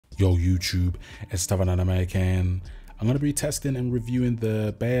Yo YouTube, it's Beyerdynamic and I'm going to be testing and reviewing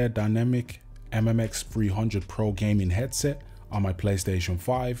the Beyerdynamic MMX 300 Pro gaming headset on my PlayStation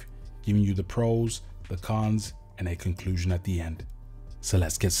 5, giving you the pros, the cons, and a conclusion at the end. So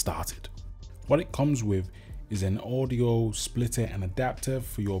let's get started. What it comes with is an audio splitter and adapter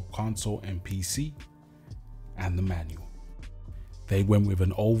for your console and PC, and the manual. They went with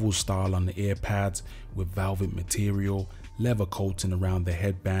an oval style on the ear pads with velvet material, leather coating around the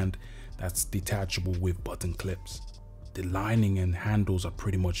headband that's detachable with button clips. The lining and handles are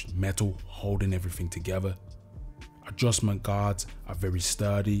pretty much metal, holding everything together. Adjustment guards are very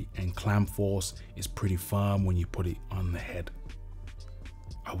sturdy and clamp force is pretty firm when you put it on the head.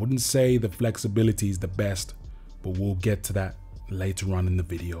 I wouldn't say the flexibility is the best, but we'll get to that later on in the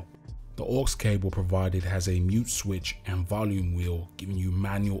video. The aux cable provided has a mute switch and volume wheel, giving you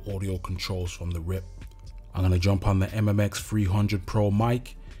manual audio controls from the rip. I'm going to jump on the MMX 300 Pro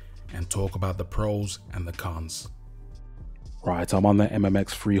mic and talk about the pros and the cons. Right, I'm on the MMX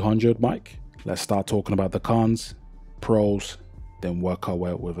 300 mic. Let's start talking about the cons, pros, then work our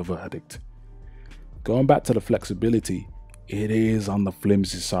way out with a verdict. Going back to the flexibility, it is on the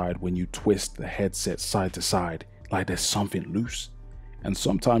flimsy side when you twist the headset side to side, like there's something loose. And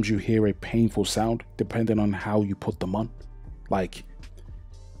sometimes you hear a painful sound depending on how you put them on. Like,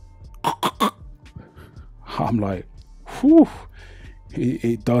 I'm like, whew,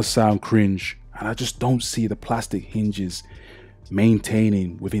 it does sound cringe. And I just don't see the plastic hinges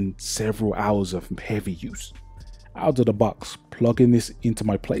maintaining within several hours of heavy use. Out of the box, plugging this into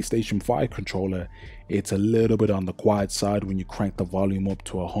my PlayStation 5 controller, it's a little bit on the quiet side when you crank the volume up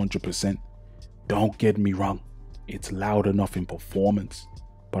to 100%. Don't get me wrong, it's loud enough in performance,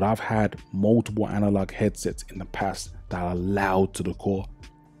 but I've had multiple analog headsets in the past that are loud to the core.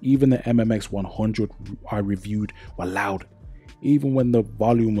 Even the MMX 100 I reviewed were loud, even when the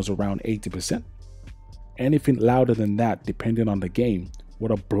volume was around 80%. Anything louder than that, depending on the game, would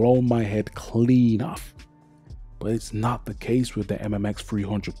have blown my head clean off. But it's not the case with the MMX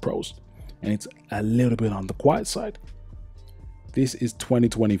 300 Pros, and it's a little bit on the quiet side. This is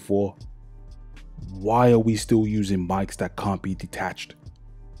 2024. Why are we still using mics that can't be detached?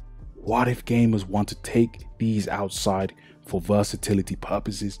 What if gamers want to take these outside for versatility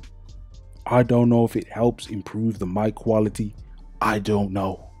purposes? I don't know if it helps improve the mic quality. I don't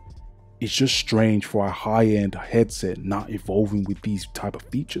know. It's just strange for a high-end headset not evolving with these type of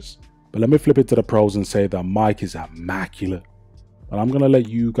features. But let me flip it to the pros and say the mic is immaculate. But I'm going to let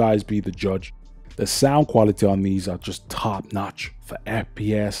you guys be the judge. The sound quality on these are just top notch for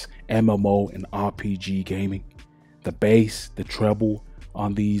FPS, MMO, and RPG gaming. The bass, the treble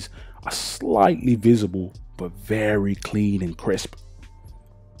on these are slightly visible, but very clean and crisp.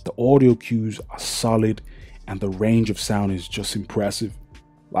 The audio cues are solid and the range of sound is just impressive.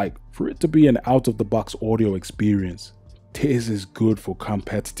 Like, for it to be an out-of-the-box audio experience, this is good for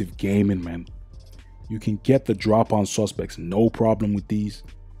competitive gaming, man. You can get the drop-on suspects no problem with these.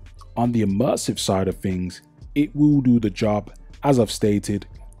 On the immersive side of things, it will do the job. As I've stated,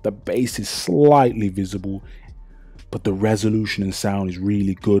 the bass is slightly visible, but the resolution and sound is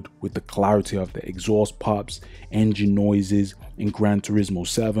really good with the clarity of the exhaust pops, engine noises in Gran Turismo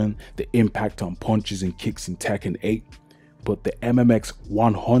 7, the impact on punches and kicks in Tekken 8. But the MMX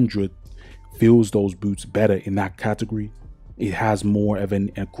 100 feels those boots better in that category. It has more of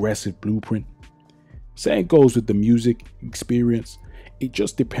an aggressive blueprint. Same goes with the music experience. It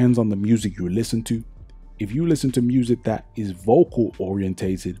just depends on the music you listen to. If you listen to music that is vocal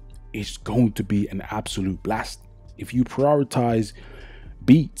orientated, it's going to be an absolute blast. If you prioritize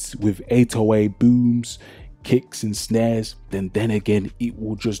beats with 808 booms, kicks and snares, then again, it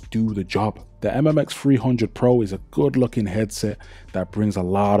will just do the job. The MMX 300 Pro is a good looking headset that brings a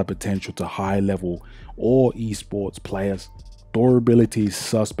lot of potential to high level or esports players. Durability is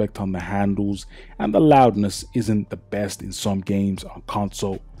suspect on the handles and the loudness isn't the best in some games on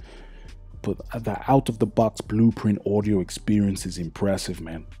console. But the out of the box blueprint audio experience is impressive,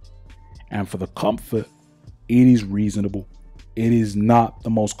 man. And for the comfort, it is reasonable. It is not the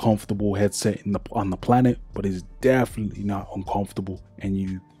most comfortable headset on the planet, but it's definitely not uncomfortable, and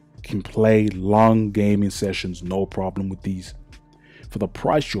you can play long gaming sessions no problem with these. For the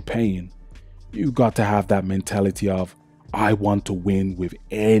price you're paying, you got to have that mentality of, I want to win with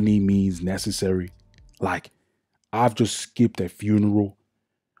any means necessary. Like, I've just skipped a funeral.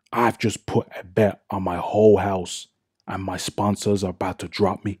 I've just put a bet on my whole house and my sponsors are about to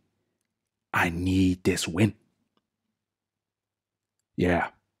drop me. I need this win. Yeah,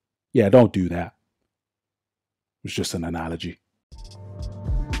 don't do that. It's just an analogy.